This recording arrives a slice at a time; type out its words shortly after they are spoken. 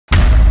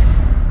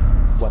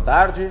Boa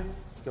tarde,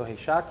 aqui é o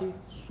Reichak,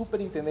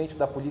 superintendente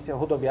da Polícia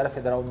Rodoviária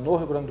Federal no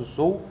Rio Grande do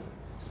Sul.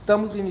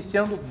 Estamos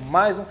iniciando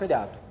mais um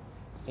feriado.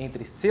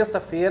 Entre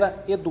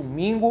sexta-feira e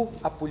domingo,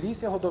 a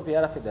Polícia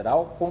Rodoviária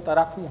Federal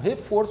contará com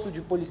reforço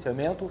de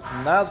policiamento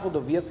nas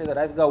rodovias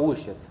federais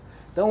gaúchas.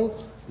 Então,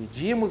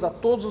 pedimos a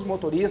todos os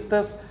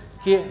motoristas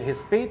que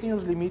respeitem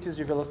os limites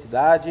de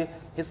velocidade,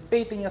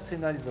 respeitem a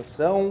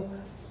sinalização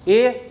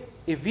e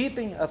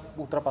evitem as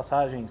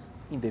ultrapassagens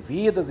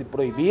indevidas e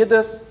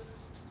proibidas,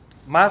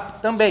 mas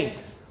também,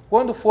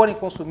 quando forem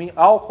consumir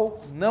álcool,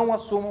 não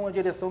assumam a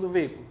direção do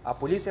veículo. A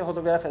Polícia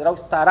Rodoviária Federal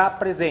estará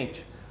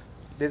presente.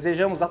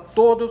 Desejamos a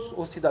todos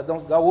os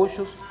cidadãos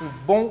gaúchos um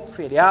bom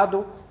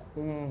feriado,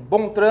 um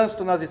bom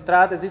trânsito nas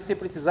estradas e, se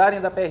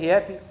precisarem da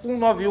PRF,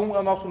 191 é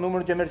o nosso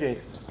número de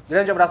emergência.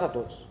 Grande abraço a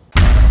todos.